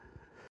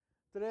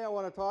Today I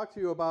want to talk to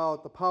you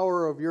about the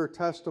power of your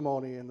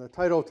testimony, and the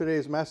title of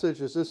today's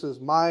message is This Is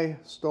My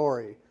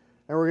Story.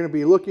 And we're going to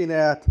be looking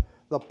at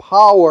the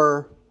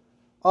power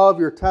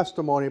of your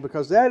testimony,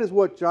 because that is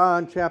what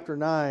John chapter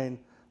 9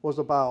 was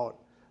about.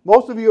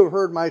 Most of you have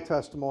heard my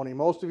testimony.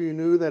 Most of you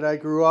knew that I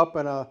grew up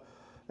in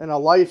a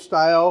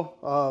lifestyle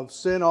of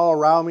sin all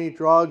around me,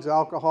 drugs,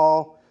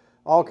 alcohol,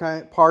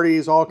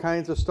 parties, all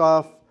kinds of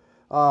stuff.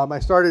 I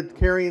started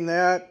carrying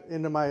that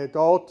into my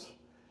adult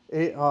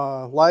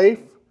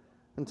life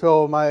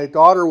until my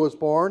daughter was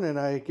born and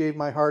I gave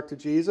my heart to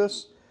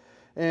Jesus.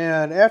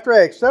 And after I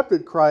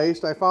accepted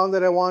Christ, I found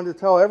that I wanted to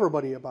tell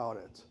everybody about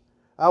it.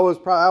 I was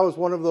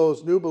one of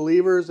those new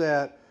believers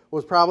that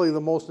was probably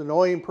the most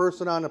annoying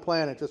person on the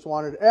planet. Just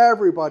wanted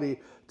everybody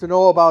to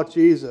know about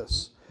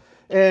Jesus.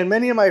 And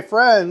many of my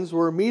friends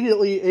were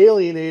immediately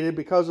alienated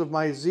because of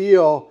my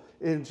zeal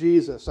in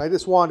Jesus. I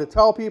just wanted to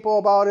tell people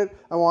about it.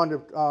 I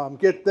wanted to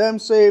get them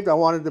saved. I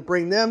wanted to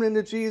bring them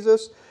into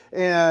Jesus.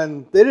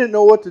 And they didn't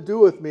know what to do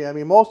with me. I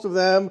mean, most of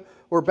them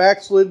were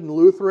backslidden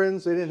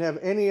Lutherans. They didn't have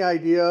any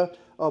idea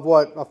of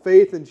what a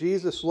faith in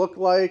Jesus looked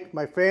like.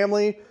 My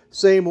family,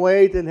 same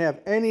way, didn't have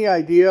any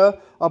idea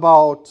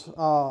about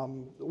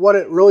what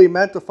it really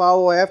meant to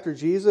follow after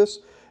Jesus.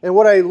 And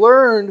what I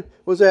learned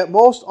was that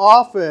most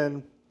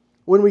often,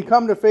 when we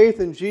come to faith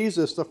in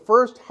Jesus, the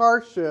first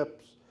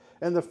hardships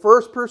and the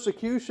first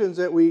persecutions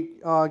that we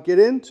get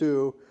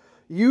into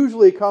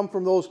usually come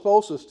from those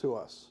closest to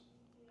us.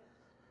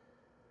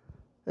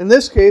 In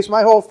this case,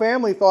 my whole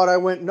family thought I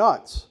went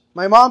nuts.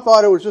 My mom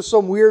thought it was just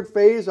some weird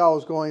phase I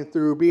was going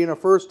through being a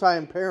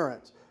first-time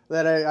parent,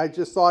 that I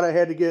just thought I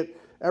had to get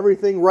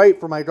everything right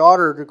for my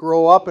daughter to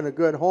grow up in a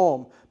good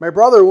home. My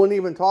brother wouldn't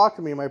even talk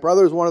to me. My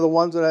brother is one of the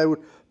ones that I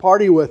would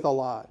party with a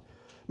lot.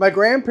 My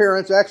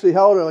grandparents actually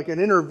held like an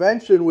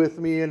intervention with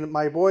me in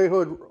my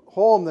boyhood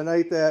home the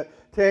night that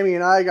Tammy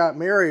and I got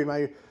married.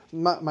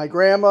 My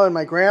grandma and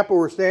my grandpa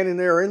were standing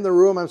there in the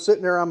room. I'm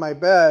sitting there on my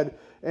bed,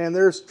 and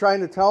they're trying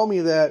to tell me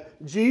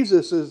that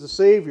Jesus is the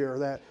Savior,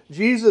 that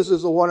Jesus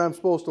is the one I'm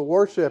supposed to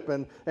worship,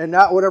 and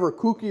not whatever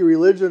kooky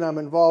religion I'm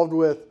involved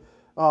with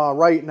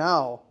right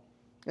now.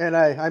 And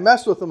I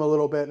messed with them a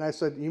little bit, and I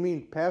said, "You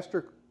mean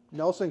Pastor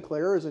Nelson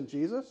Clare isn't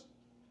Jesus?"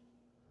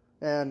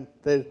 And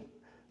they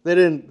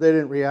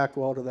didn't react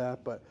well to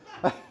that, but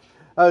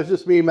I was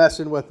just me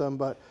messing with them.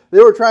 But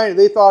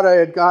they thought I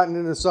had gotten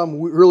into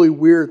some really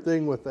weird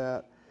thing with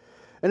that.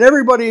 And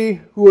everybody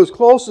who was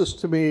closest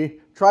to me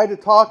tried to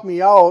talk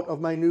me out of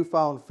my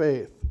newfound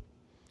faith.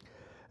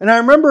 And I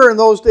remember in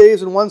those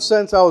days, in one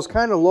sense, I was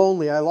kind of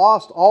lonely. I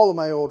lost all of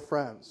my old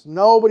friends.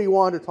 Nobody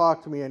wanted to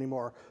talk to me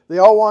anymore. They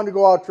all wanted to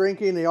go out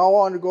drinking. They all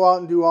wanted to go out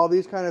and do all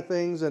these kind of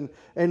things. And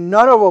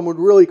none of them would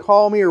really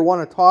call me or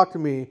want to talk to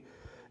me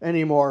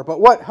anymore.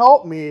 But what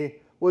helped me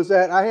was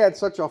that I had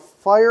such a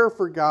fire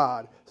for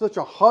God, such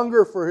a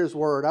hunger for His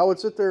Word. I would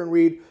sit there and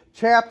read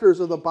chapters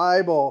of the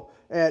Bible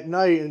at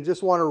night and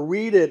just want to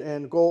read it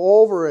and go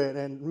over it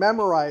and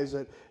memorize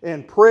it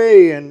and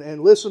pray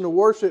and listen to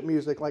worship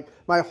music. Like,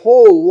 my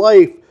whole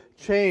life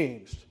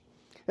changed.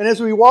 And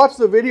as we watch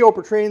the video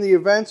portraying the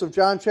events of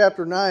John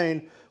chapter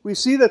 9, we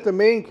see that the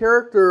main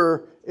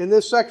character in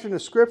this section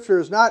of Scripture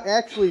is not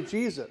actually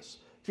Jesus.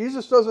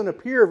 Jesus doesn't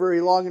appear very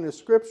long in the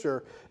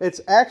Scripture. It's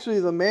actually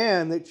the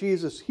man that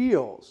Jesus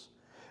heals.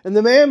 And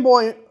the man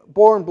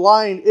born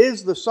blind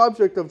is the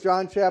subject of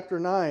John chapter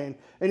 9.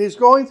 And he's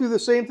going through the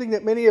same thing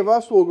that many of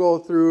us will go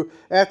through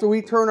after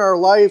we turn our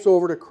lives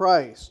over to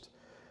Christ.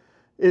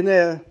 And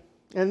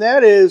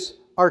that is,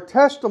 our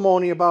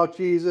testimony about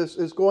Jesus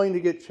is going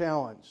to get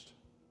challenged.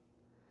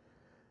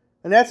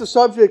 And that's a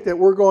subject that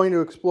we're going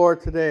to explore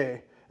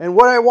today. And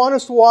what I want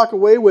us to walk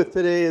away with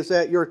today is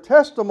that your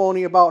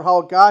testimony about how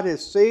God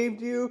has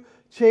saved you,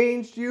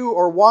 changed you,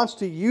 or wants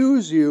to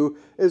use you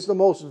is the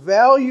most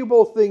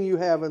valuable thing you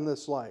have in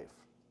this life.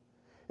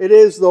 It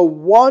is the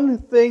one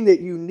thing that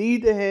you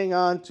need to hang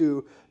on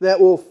to that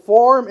will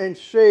form and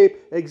shape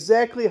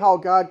exactly how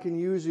God can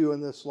use you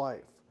in this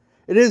life.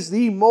 It is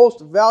the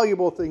most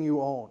valuable thing you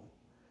own.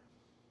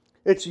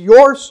 It's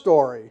your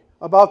story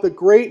about the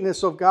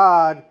greatness of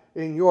God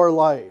in your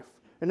life.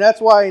 And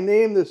that's why I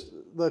named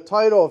the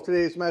title of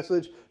today's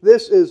message,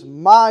 This Is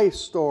My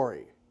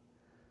Story.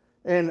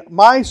 And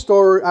my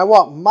story, I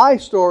want my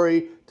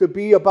story to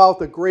be about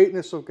the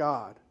greatness of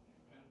God.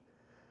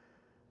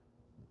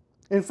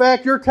 In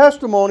fact, your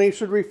testimony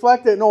should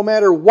reflect that no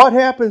matter what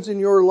happens in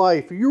your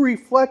life, you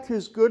reflect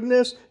His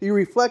goodness, you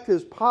reflect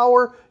His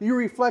power, you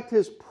reflect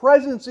His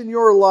presence in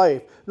your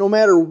life, no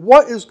matter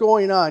what is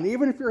going on.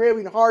 Even if you're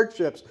having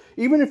hardships,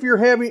 even if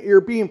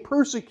you're being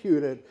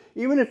persecuted,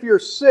 even if you're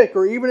sick,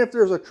 or even if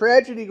there's a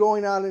tragedy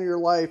going on in your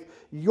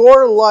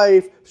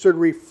life should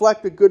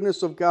reflect the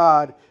goodness of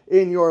God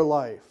in your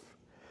life.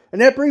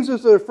 And that brings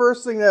us to the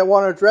first thing that I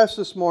want to address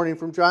this morning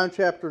from John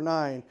chapter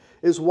 9,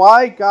 is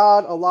why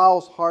God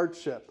allows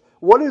hardship.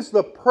 What is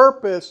the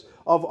purpose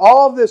of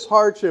all of this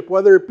hardship,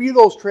 whether it be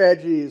those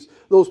tragedies,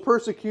 those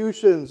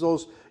persecutions,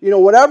 those,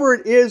 whatever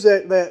it is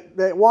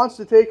that wants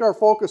to take our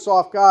focus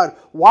off God?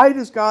 Why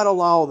does God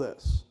allow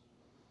this?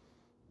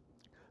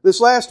 This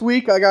last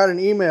week, I got an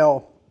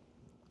email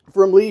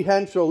from Lee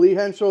Henschel. Lee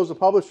Henschel is the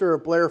publisher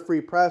of Blair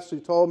Free Press, who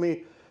told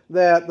me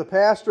that the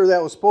pastor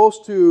that was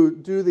supposed to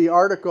do the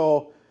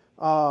article,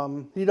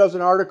 he does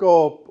an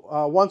article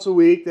once a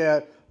week,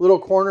 that little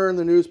corner in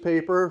the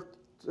newspaper,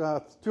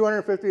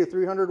 250 to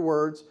 300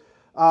 words,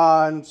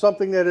 on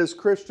something that is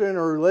Christian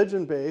or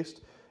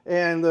religion-based.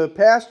 And the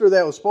pastor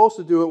that was supposed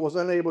to do it was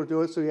unable to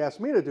do it, so he asked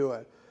me to do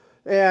it.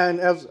 And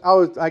as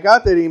I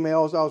got that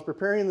email as I was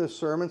preparing this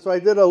sermon, so I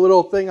did a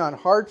little thing on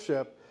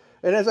hardship.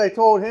 And as I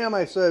told him,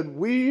 I said,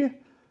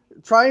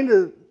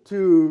 trying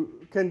to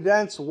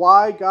condense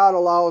why God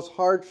allows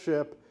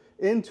hardship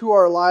into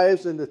our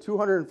lives into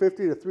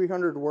 250 to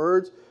 300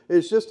 words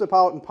is just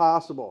about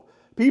impossible.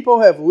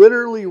 People have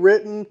literally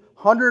written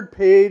 100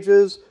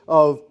 pages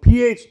of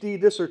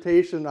PhD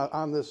dissertation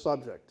on this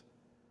subject.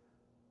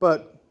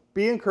 But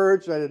be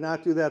encouraged, I did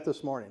not do that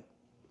this morning.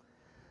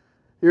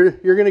 You're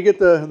going to get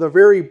the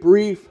very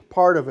brief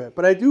part of it.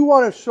 But I do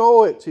want to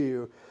show it to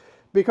you,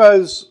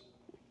 because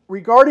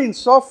regarding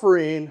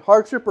suffering,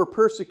 hardship, or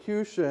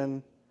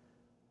persecution,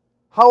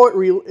 how it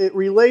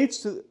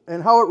relates to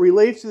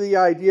the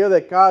idea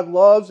that God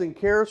loves and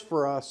cares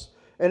for us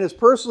and is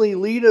personally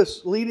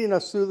leading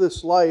us through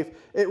this life,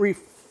 it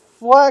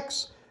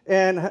reflects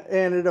and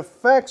it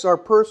affects our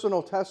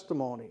personal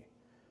testimony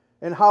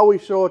and how we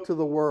show it to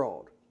the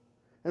world.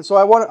 And so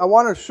I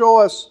want to show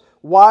us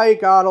why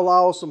God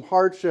allows some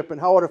hardship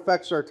and how it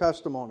affects our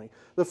testimony.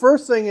 The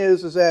first thing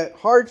is that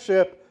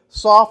hardship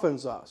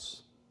softens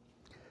us.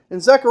 In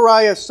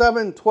Zechariah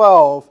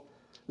 7:12,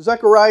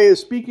 Zechariah is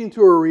speaking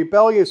to a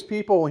rebellious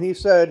people when he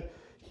said,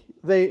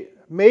 they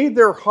made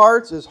their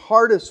hearts as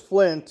hard as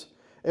flint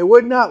and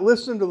would not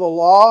listen to the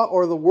law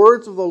or the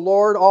words of the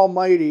Lord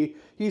Almighty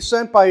He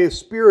sent by His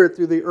Spirit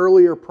through the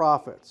earlier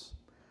prophets.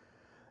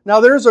 Now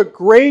there's a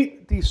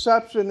great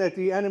deception that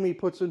the enemy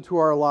puts into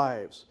our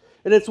lives.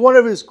 And it's one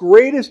of his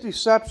greatest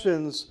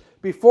deceptions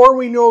before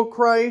we know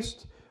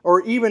Christ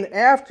or even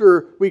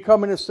after we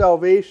come into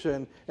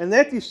salvation. And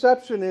that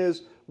deception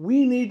is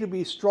we need to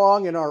be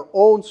strong in our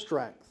own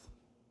strength.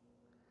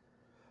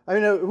 I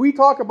mean, we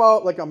talk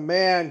about like a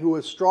man who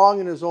is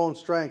strong in his own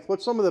strength.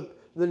 What's some of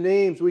the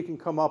names we can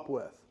come up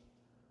with?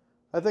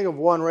 I think of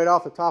one right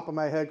off the top of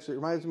my head because it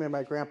reminds me of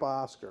my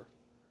grandpa Oscar.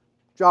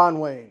 John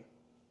Wayne.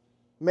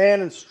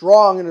 Man and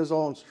strong in his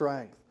own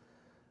strength.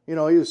 You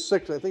know, he was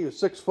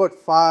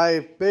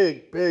 6'5",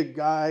 big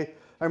guy.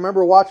 I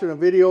remember watching a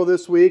video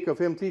this week of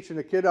him teaching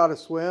a kid how to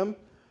swim.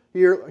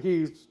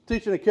 He's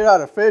teaching a kid how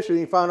to fish, and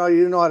he found out he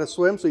didn't know how to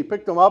swim, so he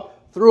picked him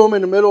up, threw him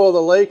in the middle of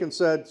the lake, and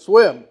said,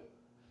 swim.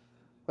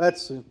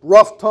 That's a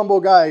rough, tumble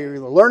guy. You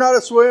either learn how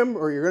to swim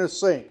or you're going to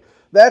sink.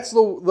 That's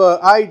the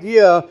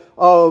idea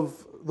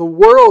of the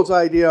world's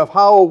idea of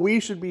how we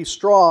should be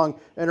strong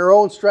in our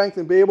own strength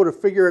and be able to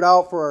figure it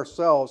out for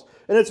ourselves.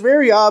 And it's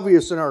very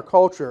obvious in our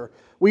culture.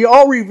 We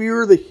all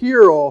revere the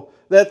hero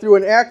that through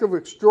an act of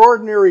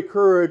extraordinary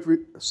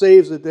courage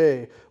saves the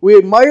day. We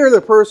admire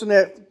the person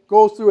that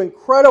goes through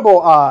incredible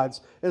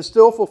odds and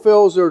still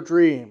fulfills their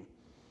dream.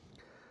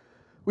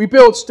 We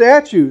build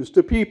statues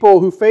to people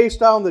who face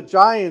down the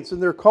giants in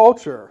their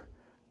culture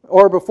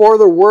or before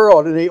the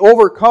world, and they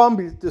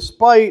overcome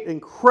despite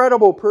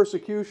incredible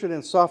persecution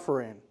and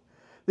suffering.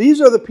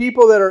 These are the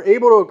people that are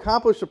able to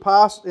accomplish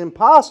the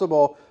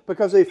impossible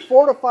because they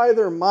fortify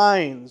their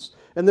minds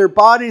and their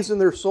bodies and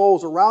their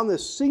souls around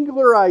this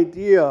singular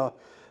idea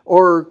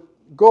or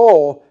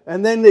goal,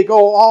 and then they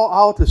go all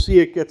out to see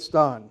it gets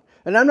done.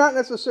 And I'm not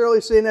necessarily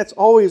saying that's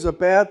always a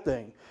bad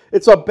thing.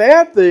 It's a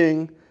bad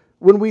thing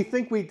when we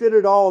think we did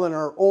it all in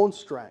our own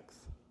strength.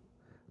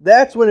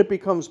 That's when it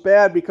becomes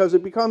bad, because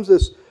it becomes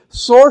this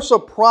source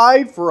of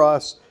pride for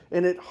us,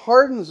 and it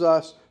hardens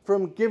us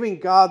from giving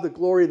God the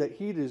glory that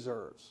He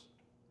deserves.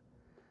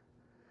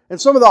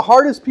 And some of the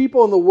hardest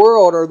people in the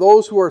world are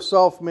those who are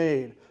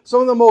self-made.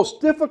 Some of the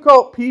most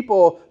difficult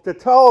people to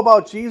tell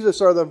about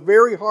Jesus are the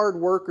very hard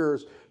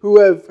workers who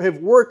have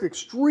worked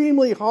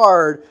extremely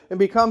hard and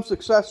become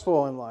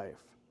successful in life.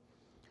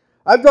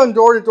 I've done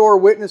door-to-door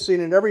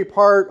witnessing in every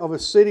part of a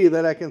city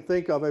that I can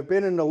think of. I've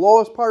been in the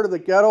lowest part of the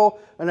ghetto,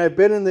 and I've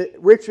been in the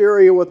rich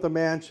area with the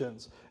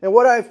mansions. And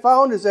what I've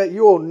found is that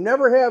you will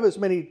never have as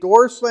many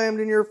doors slammed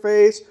in your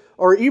face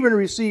or even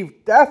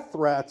receive death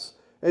threats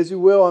as you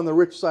will on the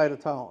rich side of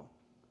town.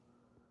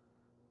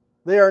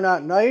 They are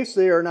not nice.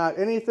 They are not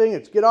anything.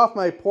 It's get off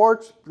my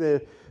porch.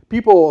 The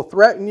people will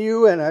threaten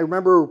you. And I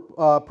remember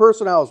a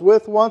person I was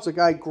with once, a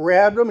guy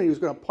grabbed him and he was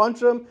going to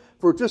punch him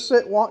for just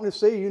wanting to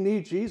say you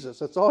need Jesus.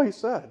 That's all he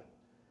said.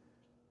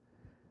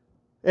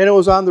 And it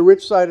was on the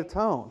rich side of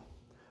town.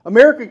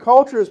 American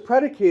culture is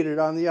predicated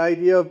on the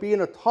idea of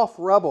being a tough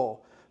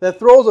rebel that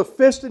throws a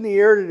fist in the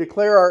air to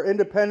declare our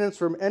independence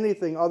from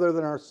anything other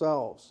than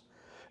ourselves.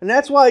 And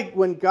that's why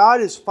when God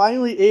is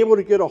finally able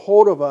to get a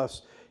hold of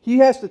us, He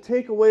has to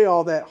take away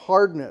all that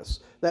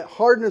hardness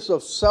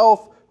of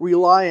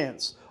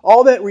self-reliance,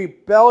 all that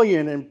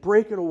rebellion, and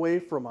break it away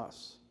from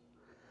us.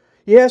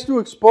 He has to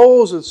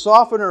expose and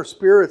soften our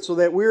spirits so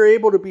that we're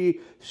able to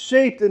be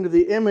shaped into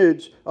the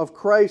image of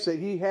Christ that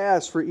He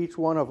has for each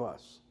one of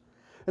us.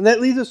 And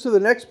that leads us to the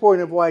next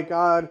point of why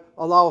God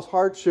allows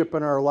hardship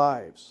in our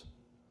lives.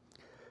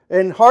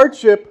 And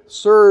hardship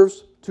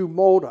serves to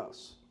mold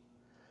us.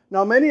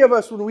 Now, many of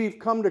us, when we've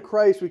come to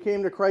Christ, we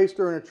came to Christ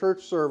during a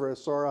church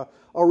service or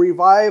a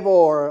revival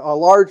or a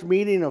large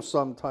meeting of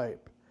some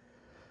type.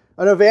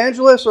 An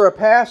evangelist or a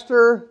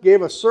pastor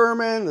gave a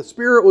sermon, the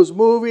Spirit was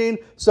moving,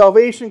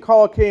 salvation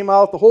call came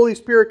out, the Holy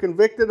Spirit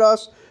convicted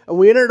us, and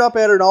we ended up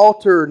at an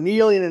altar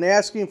kneeling and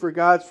asking for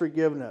God's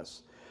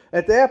forgiveness.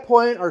 At that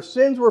point, our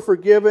sins were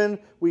forgiven,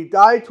 we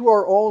died to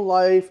our own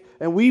life,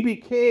 and we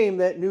became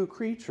that new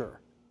creature.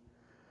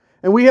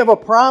 And we have a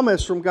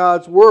promise from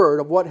God's Word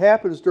of what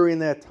happens during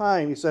that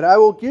time. He said, I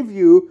will give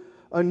you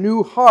a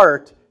new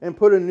heart and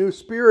put a new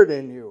spirit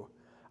in you.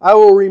 I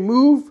will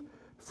remove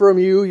from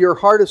you your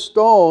heart of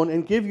stone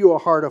and give you a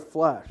heart of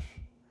flesh.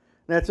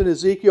 And that's in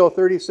Ezekiel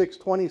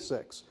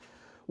 36:26.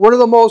 One of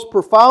the most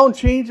profound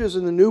changes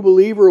in the new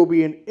believer will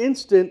be an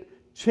instant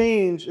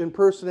change in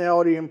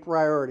personality and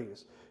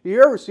priorities. Have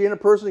you ever seen a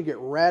person get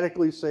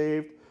radically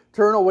saved,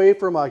 turn away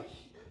from a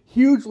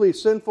hugely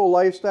sinful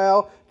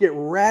lifestyle, get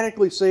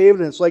radically saved,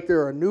 and it's like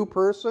they're a new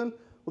person?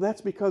 Well,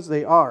 that's because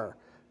they are.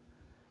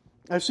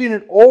 I've seen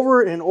it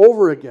over and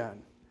over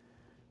again.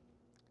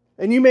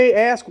 And you may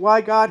ask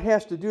why God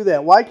has to do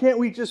that. Why can't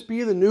we just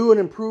be the new and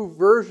improved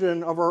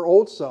version of our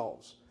old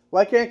selves?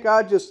 Why can't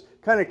God just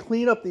kind of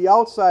clean up the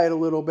outside a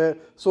little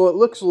bit so it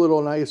looks a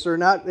little nicer,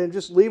 and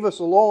just leave us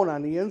alone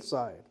on the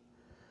inside?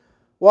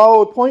 Well, I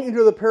would point you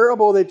to the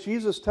parable that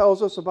Jesus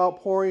tells us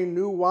about pouring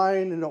new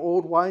wine into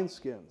old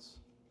wineskins.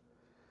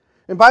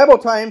 In Bible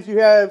times, you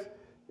had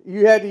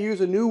to use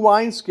a new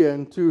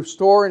wineskin to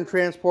store and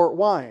transport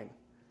wine.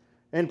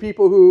 And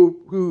people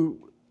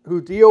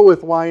who deal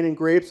with wine and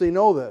grapes, they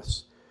know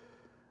this.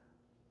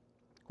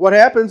 What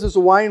happens is the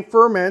wine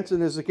ferments,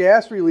 and as the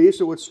gas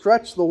released, it would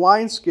stretch the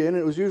wineskin.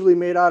 It was usually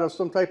made out of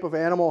some type of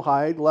animal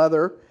hide,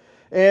 leather.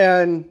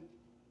 And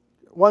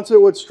once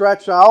it would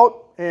stretch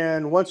out,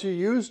 and once you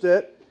used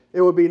it,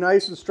 it would be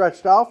nice and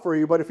stretched out for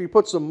you. But if you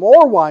put some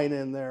more wine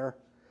in there,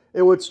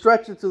 it would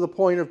stretch it to the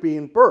point of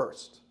being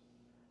burst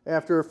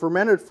after it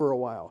fermented for a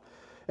while.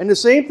 And the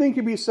same thing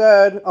can be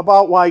said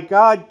about why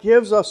God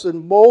gives us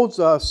and molds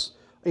us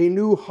a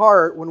new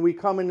heart when we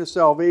come into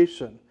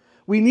salvation.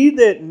 We need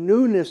that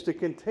newness to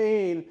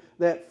contain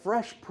that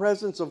fresh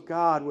presence of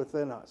God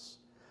within us.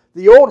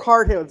 The old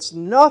heart has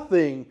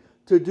nothing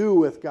to do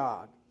with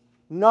God.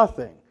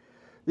 Nothing.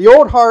 The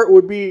old heart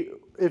would be,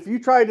 if you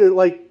tried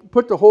to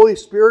put the Holy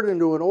Spirit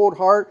into an old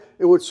heart,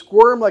 it would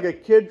squirm like a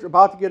kid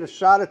about to get a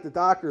shot at the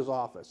doctor's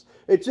office.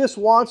 It just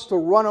wants to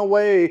run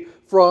away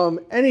from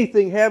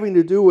anything having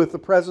to do with the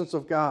presence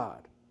of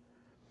God.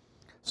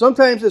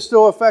 Sometimes it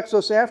still affects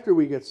us after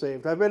we get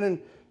saved. I've been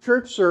in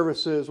church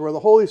services where the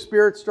Holy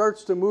Spirit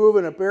starts to move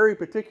in a very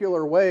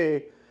particular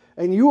way,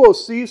 and you will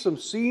see some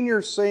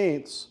senior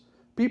saints,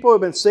 people who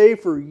have been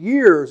saved for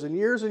years and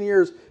years and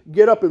years,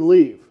 get up and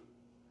leave.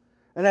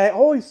 And I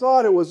always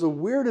thought it was the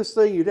weirdest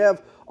thing. You'd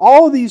have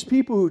all of these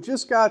people who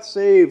just got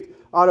saved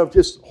out of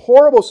just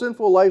horrible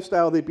sinful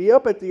lifestyle. They'd be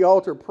up at the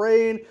altar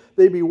praying,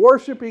 they'd be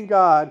worshiping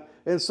God,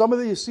 and some of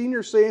these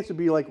senior saints would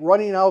be like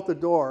running out the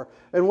door.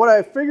 And what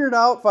I figured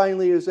out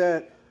finally is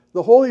that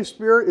the Holy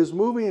Spirit is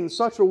moving in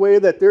such a way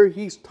that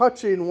He's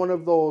touching one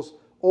of those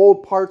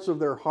old parts of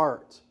their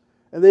heart.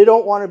 And they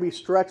don't want to be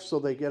stretched, so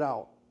they get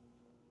out.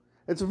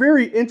 It's a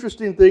very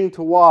interesting thing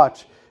to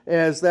watch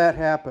as that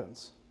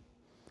happens.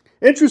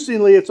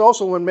 Interestingly, it's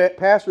also when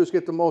pastors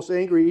get the most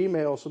angry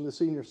emails from the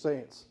senior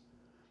saints,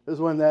 is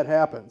when that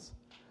happens.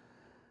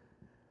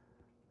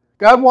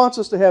 God wants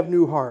us to have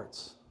new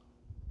hearts.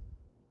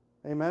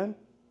 Amen?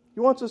 He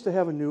wants us to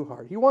have a new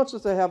heart. He wants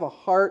us to have a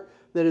heart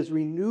that is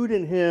renewed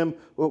in Him,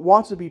 but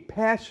wants to be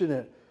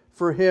passionate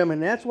for Him.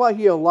 And that's why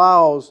He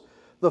allows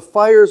the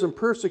fires and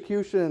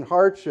persecution and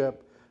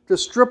hardship to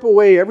strip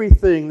away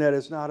everything that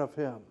is not of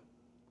Him,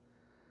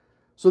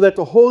 so that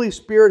the Holy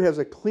Spirit has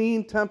a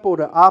clean temple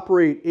to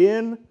operate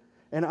in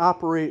and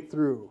operate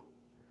through.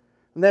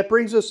 And that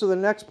brings us to the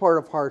next part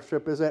of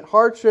hardship, is that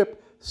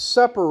hardship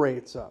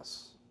separates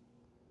us.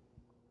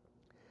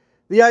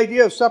 The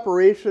idea of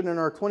separation in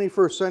our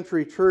 21st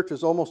century church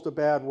is almost a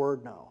bad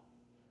word now.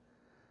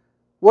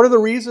 One of the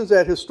reasons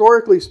that,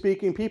 historically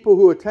speaking, people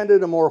who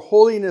attended a more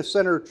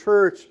holiness-centered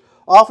church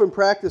often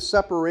practice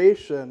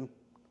separation.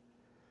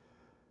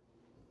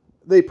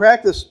 They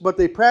practice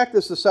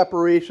the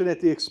separation at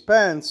the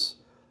expense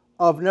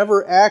of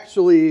never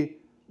actually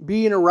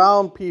being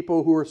around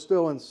people who are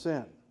still in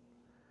sin.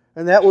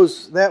 And that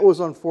was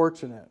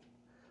unfortunate.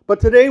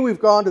 But today we've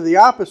gone to the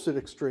opposite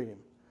extreme.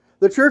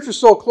 The church is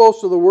so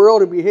close to the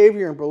world in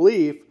behavior and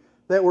belief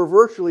that we're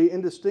virtually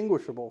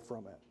indistinguishable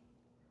from it.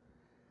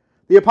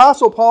 The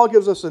Apostle Paul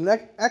gives us an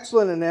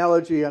excellent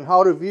analogy on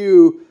how to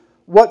view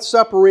what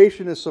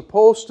separation is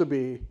supposed to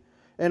be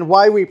and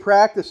why we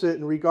practice it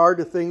in regard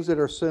to things that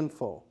are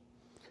sinful.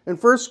 In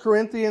 1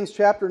 Corinthians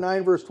chapter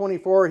 9, verse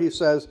 24, he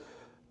says,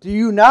 "Do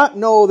you not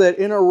know that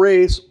in a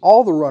race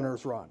all the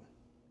runners run,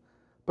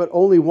 but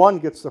only one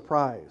gets the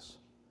prize?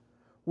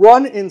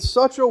 Run in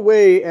such a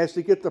way as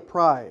to get the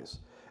prize.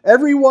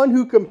 Everyone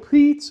who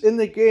competes in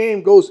the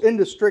game goes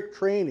into strict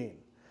training.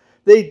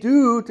 They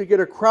do to get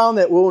a crown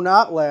that will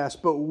not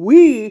last, but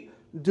we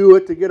do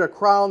it to get a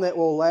crown that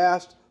will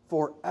last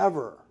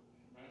forever.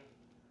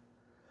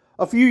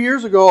 A few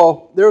years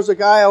ago, there was a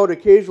guy I would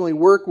occasionally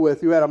work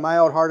with who had a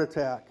mild heart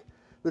attack.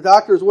 The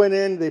doctors went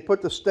in, they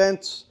put the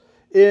stents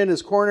in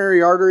his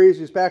coronary arteries.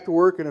 He's back to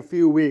work in a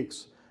few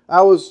weeks.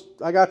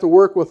 I got to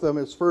work with him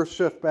his first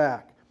shift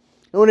back.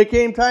 And when it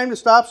came time to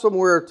stop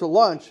somewhere to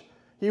lunch,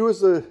 it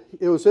was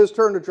his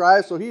turn to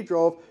drive, so he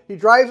drove. He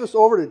drives us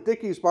over to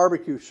Dickey's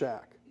Barbecue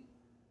Shack.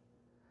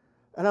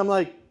 And I'm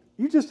like,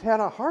 you just had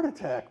a heart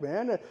attack,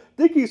 man.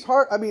 Dickey's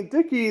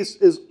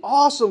is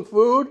awesome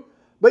food,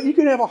 but you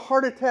can have a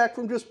heart attack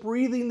from just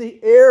breathing the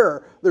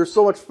air. There's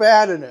so much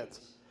fat in it.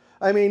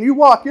 I mean, you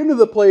walk into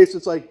the place,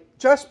 it's like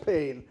chest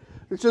pain.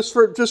 It's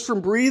just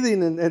from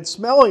breathing and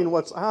smelling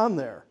what's on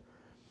there.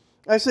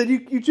 I said,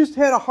 you just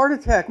had a heart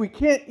attack. We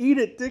can't eat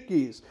at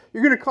Dickey's.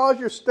 You're going to cause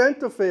your stent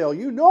to fail.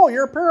 You know,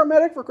 you're a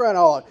paramedic for crying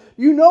out loud.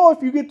 You know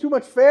if you get too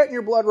much fat in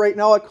your blood right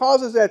now, it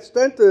causes that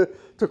stent to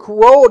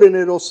corrode and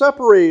it'll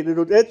separate.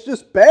 It's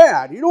just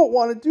bad. You don't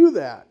want to do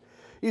that.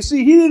 You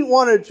see, he didn't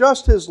want to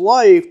adjust his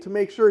life to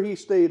make sure he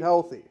stayed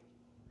healthy.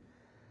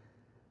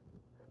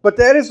 But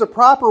that is the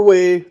proper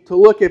way to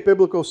look at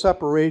biblical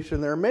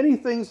separation. There are many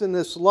things in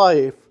this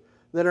life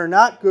that are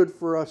not good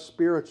for us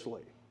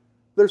spiritually.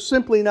 They're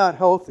simply not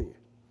healthy.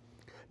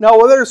 Now,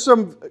 well, there are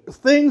some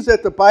things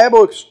that the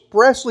Bible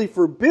expressly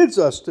forbids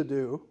us to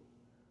do,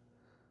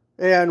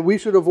 and we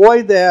should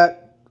avoid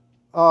that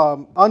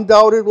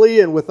undoubtedly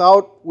and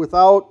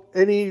without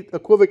any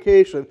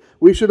equivocation.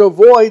 We should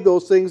avoid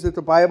those things that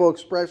the Bible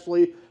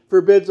expressly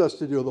forbids us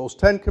to do, those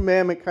 10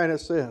 Commandment kind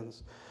of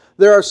sins.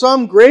 There are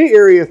some gray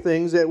area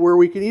things where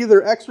we can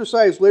either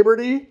exercise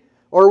liberty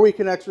or we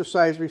can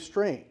exercise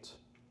restraint.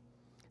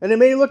 And it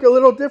may look a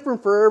little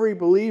different for every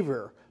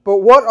believer. But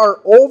what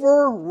our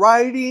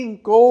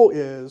overriding goal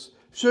is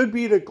should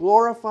be to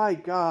glorify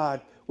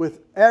God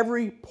with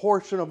every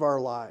portion of our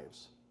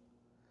lives.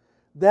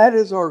 That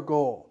is our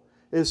goal,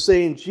 is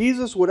saying,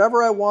 Jesus,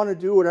 whatever I want to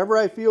do, whatever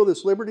I feel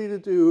this liberty to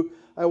do,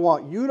 I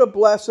want you to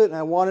bless it and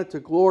I want it to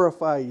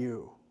glorify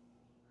you.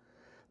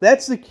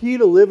 That's the key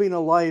to living a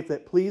life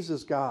that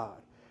pleases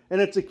God. And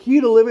it's a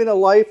key to living a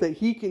life that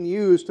He can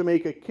use to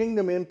make a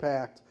kingdom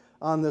impact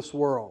on this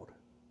world.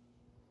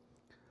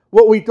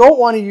 What we don't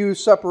want to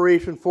use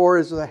separation for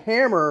is a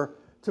hammer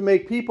to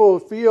make people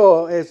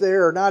feel as they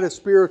are not as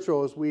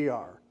spiritual as we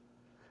are.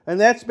 And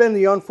that's been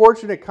the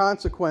unfortunate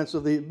consequence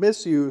of the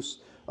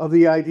misuse of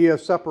the idea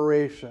of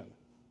separation.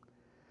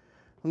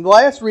 And the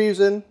last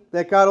reason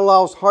that God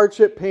allows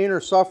hardship, pain,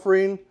 or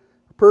suffering,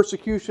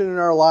 persecution in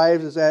our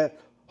lives is that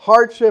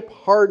hardship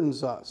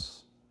hardens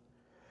us.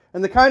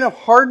 And the kind of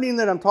hardening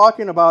that I'm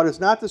talking about is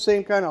not the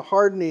same kind of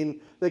hardening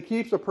that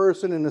keeps a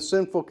person in a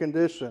sinful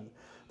condition.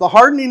 The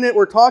hardening that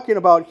we're talking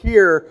about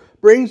here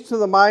brings to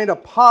the mind a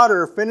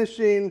potter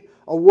finishing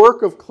a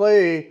work of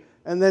clay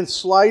and then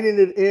sliding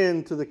it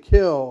into the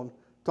kiln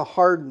to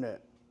harden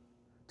it,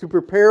 to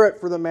prepare it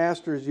for the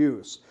master's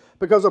use.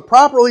 Because a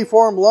properly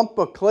formed lump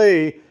of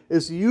clay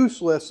is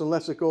useless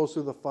unless it goes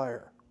through the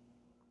fire.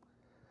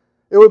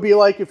 It would be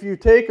like if you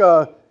take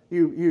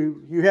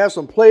you have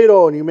some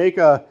Play-Doh and you make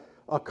a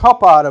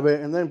cup out of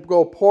it and then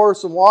go pour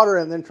some water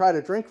and then try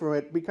to drink from it.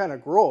 It'd be kind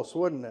of gross,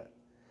 wouldn't it?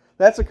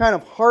 That's the kind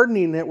of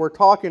hardening that we're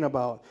talking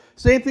about.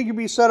 Same thing can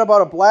be said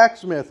about a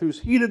blacksmith who's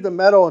heated the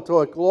metal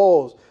until it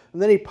glows.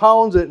 And then he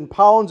pounds it, and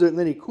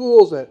then he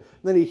cools it.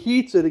 And then he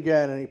heats it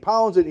again, and he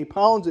pounds it, and he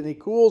pounds it, and he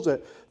cools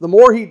it. The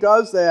more he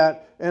does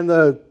that, and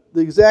the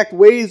exact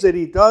ways that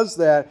he does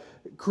that,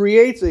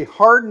 creates a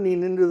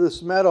hardening into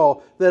this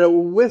metal that it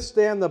will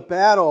withstand the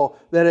battle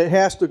that it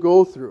has to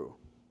go through.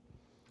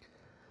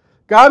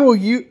 God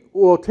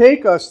will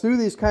take us through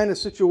these kind of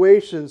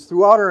situations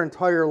throughout our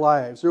entire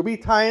lives. There will be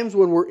times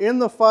when we're in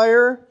the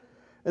fire,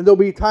 and there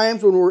will be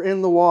times when we're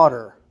in the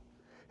water.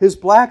 His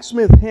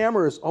blacksmith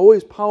hammer is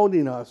always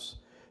pounding us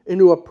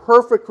into a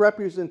perfect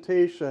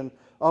representation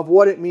of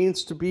what it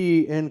means to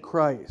be in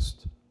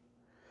Christ.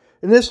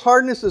 And this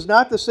hardness is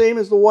not the same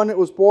as the one that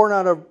was born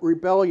out of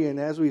rebellion,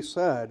 as we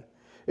said.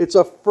 It's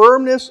a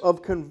firmness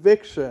of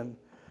conviction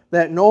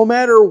that no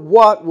matter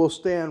what, will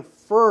stand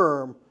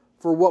firm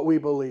for what we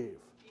believe.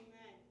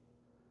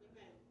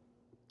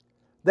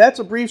 That's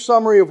a brief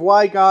summary of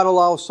why God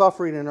allows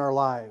suffering in our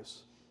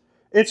lives.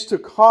 It's to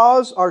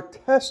cause our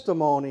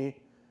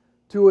testimony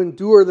to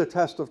endure the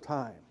test of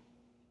time.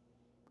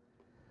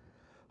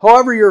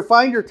 However, you'll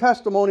find your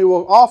testimony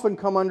will often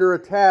come under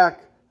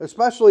attack,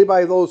 especially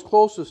by those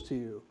closest to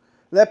you.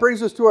 And that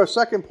brings us to our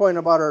second point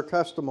about our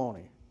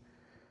testimony,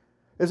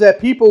 is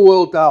that people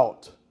will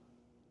doubt.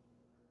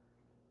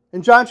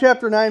 In John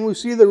chapter 9, we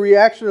see the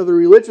reaction of the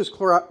religious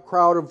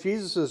crowd of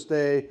Jesus'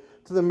 day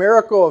to the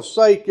miracle of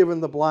sight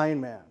given the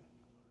blind man.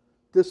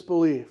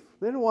 Disbelief.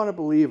 They didn't want to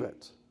believe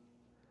it.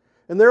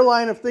 In their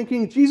line of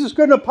thinking, Jesus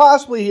couldn't have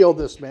possibly healed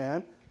this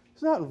man.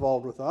 He's not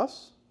involved with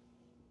us.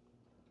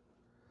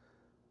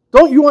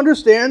 Don't you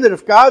understand that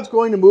if God's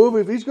going to move,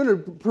 if He's going to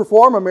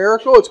perform a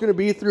miracle, it's going to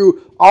be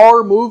through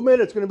our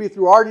movement, it's going to be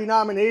through our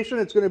denomination,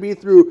 it's going to be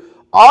through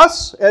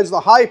us as the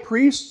high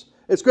priests,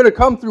 it's going to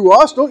come through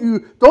us. Don't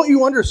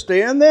you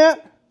understand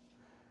that?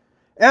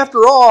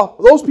 After all,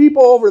 those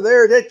people over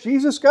there, that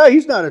Jesus guy,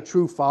 he's not a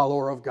true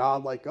follower of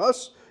God like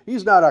us.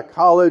 He's not a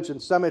college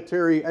and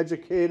seminary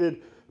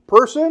educated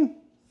person.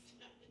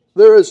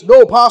 There is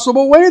no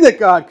possible way that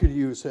God could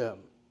use him.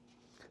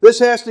 This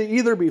has to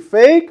either be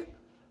fake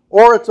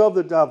or it's of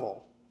the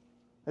devil.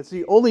 That's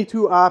the only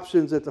two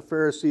options that the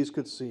Pharisees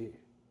could see.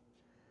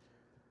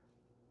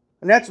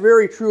 And that's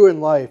very true in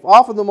life.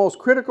 Often the most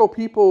critical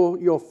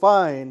people you'll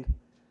find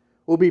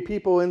will be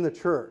people in the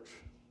church.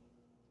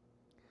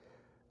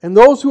 And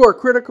those who are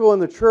critical in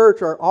the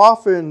church are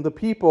often the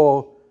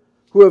people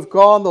who have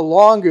gone the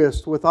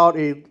longest without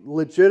a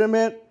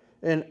legitimate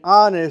and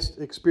honest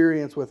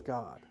experience with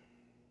God.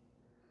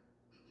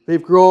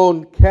 They've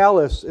grown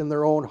callous in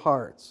their own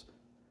hearts.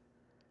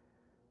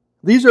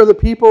 These are the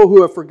people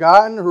who have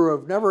forgotten, who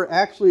have never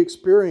actually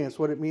experienced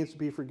what it means to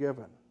be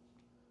forgiven.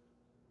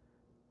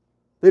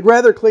 They'd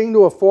rather cling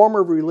to a form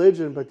of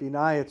religion but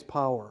deny its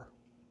power.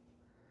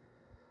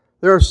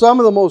 There are some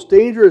of the most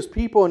dangerous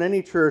people in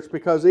any church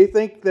because they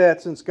think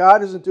that since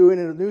God isn't doing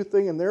a new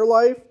thing in their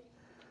life,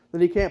 then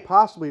He can't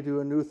possibly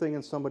do a new thing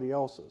in somebody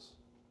else's.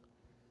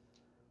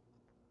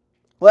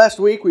 Last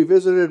week we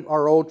visited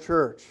our old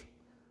church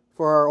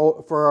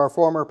for our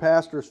former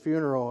pastor's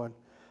funeral, and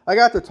I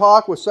got to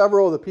talk with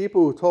several of the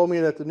people who told me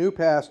that the new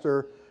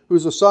pastor,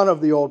 who's the son of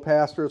the old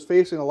pastor, is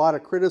facing a lot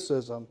of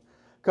criticism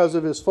because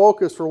of his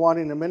focus for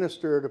wanting to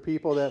minister to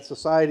people that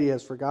society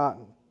has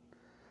forgotten.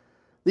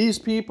 These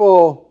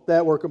people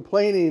that were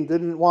complaining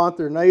didn't want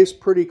their nice,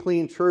 pretty,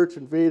 clean church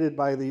invaded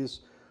by these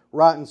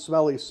rotten,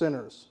 smelly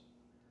sinners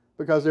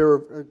because they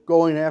were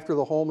going after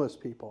the homeless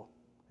people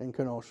in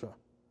Kenosha.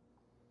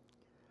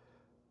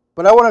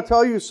 But I want to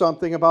tell you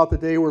something about the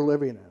day we're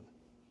living in.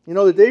 You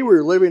know, the day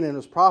we're living in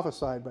was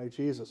prophesied by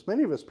Jesus.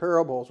 Many of His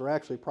parables are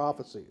actually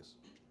prophecies.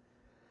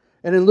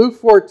 And in Luke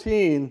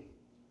 14,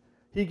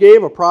 He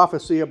gave a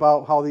prophecy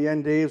about how the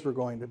end days were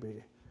going to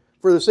be.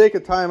 For the sake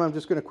of time, I'm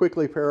just going to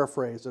quickly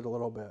paraphrase it a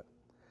little bit.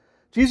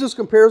 Jesus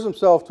compares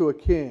Himself to a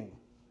king.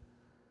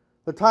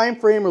 The time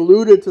frame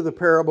alluded to the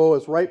parable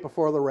is right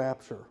before the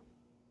rapture.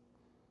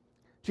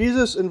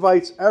 Jesus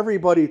invites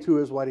everybody to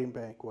His wedding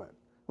banquet.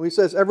 When He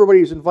says everybody,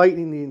 He's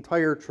inviting the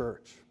entire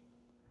church.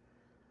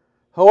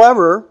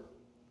 However,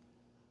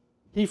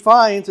 He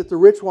finds that the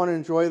rich want to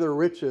enjoy their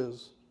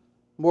riches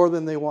more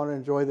than they want to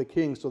enjoy the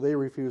king, so they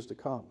refuse to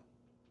come.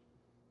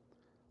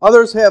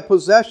 Others have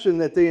possession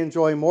that they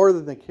enjoy more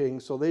than the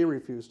king, so they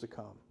refuse to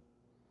come.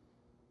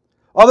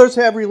 Others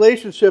have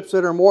relationships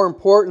that are more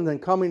important than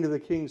coming to the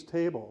king's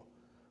table,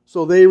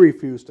 so they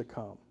refuse to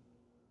come.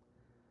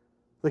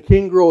 The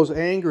king grows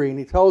angry and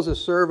he tells his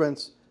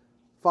servants,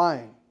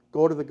 fine,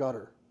 go to the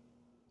gutter.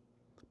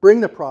 Bring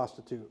the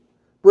prostitute.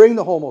 Bring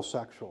the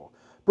homosexual.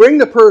 Bring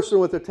the person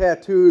with the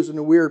tattoos and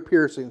the weird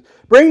piercings.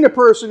 Bring the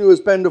person who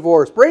has been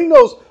divorced. Bring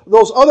those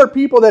other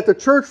people that the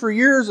church for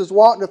years is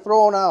wanting to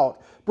throw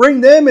out.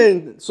 Bring them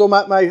in so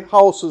my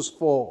house is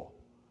full.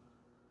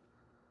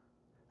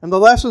 And the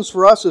lessons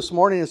for us this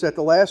morning is that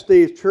the last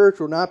days church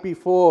will not be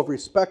full of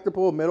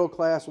respectable,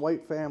 middle-class,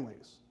 white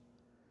families.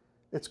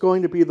 It's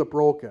going to be the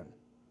broken.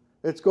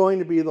 It's going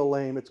to be the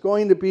lame. It's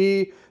going to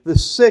be the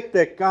sick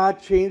that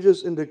God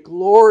changes into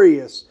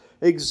glorious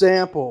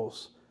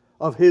examples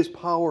of His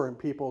power in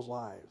people's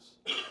lives.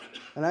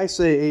 And I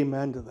say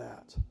amen to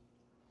that.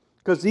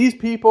 Because these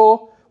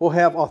people will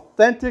have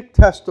authentic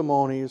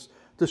testimonies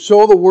to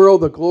show the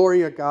world the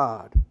glory of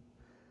God.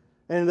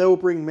 And they will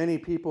bring many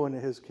people into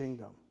His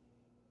kingdom.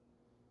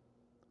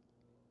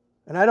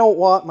 And I don't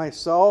want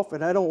myself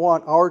and I don't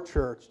want our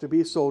church to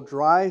be so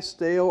dry,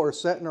 stale, or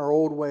set in our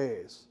old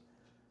ways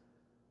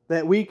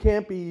that we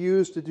can't be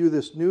used to do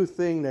this new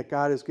thing that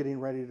God is getting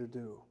ready to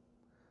do.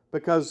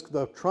 Because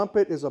the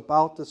trumpet is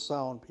about to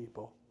sound,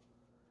 people.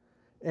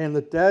 And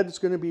the dead is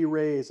going to be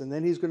raised, and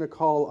then He's going to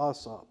call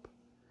us up.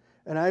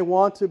 And I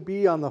want to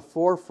be on the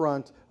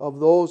forefront of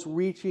those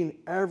reaching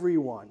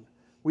everyone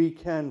we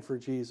can for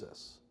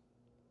Jesus.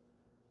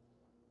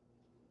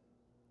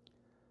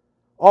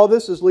 All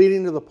this is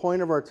leading to the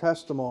point of our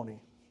testimony,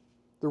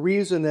 the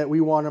reason that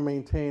we want to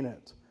maintain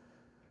it.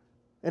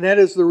 And that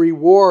is the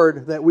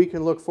reward that we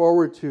can look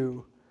forward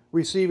to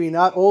receiving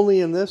not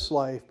only in this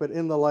life, but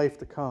in the life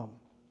to come.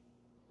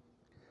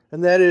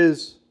 And that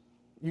is,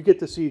 you get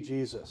to see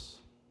Jesus.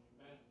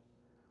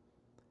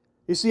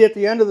 You see, at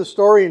the end of the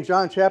story in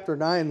John chapter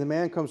 9, the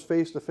man comes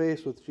face to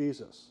face with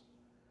Jesus.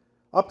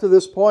 Up to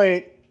this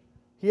point,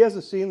 he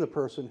hasn't seen the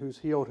person who's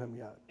healed him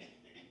yet.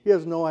 He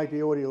has no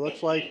idea what he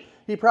looks like.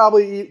 He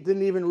probably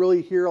didn't even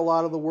really hear a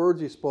lot of the words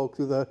he spoke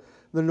through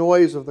the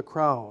noise of the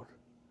crowd.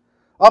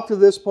 Up to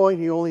this point,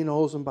 he only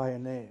knows him by a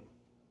name.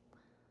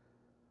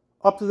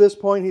 Up to this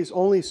point, he's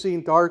only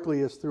seen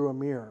darkly as through a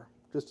mirror,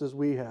 just as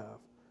we have.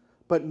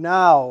 But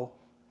now,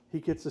 he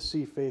gets to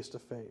see face to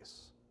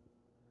face.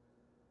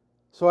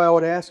 So I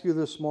would ask you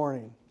this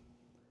morning,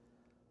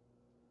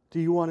 Do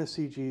you want to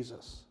see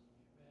Jesus?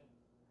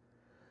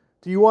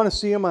 Do you want to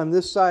see Him on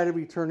this side of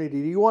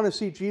eternity? Do you want to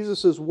see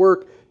Jesus'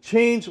 work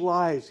change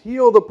lives,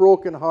 heal the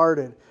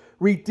brokenhearted,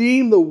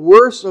 redeem the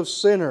worst of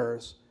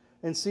sinners,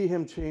 and see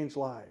Him change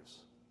lives?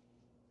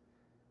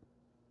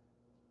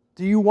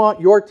 Do you want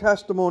your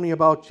testimony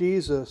about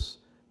Jesus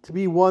to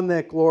be one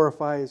that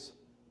glorifies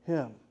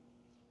Him?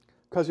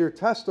 Because your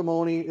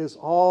testimony is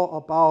all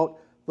about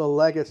the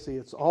legacy.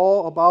 It's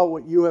all about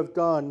what you have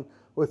done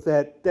with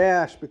that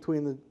dash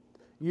between the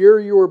year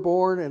you were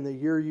born and the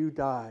year you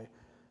die.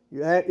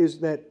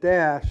 That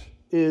dash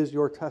is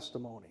your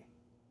testimony.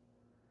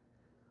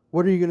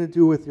 What are you going to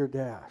do with your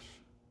dash?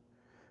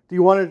 Do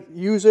you want to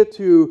use it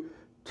to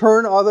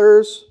turn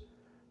others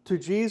to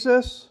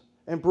Jesus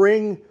and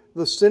bring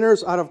the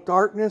sinners out of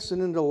darkness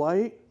and into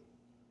light?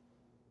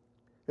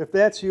 If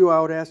that's you,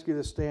 I would ask you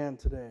to stand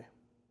today.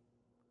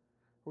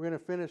 We're going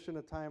to finish in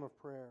a time of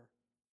prayer.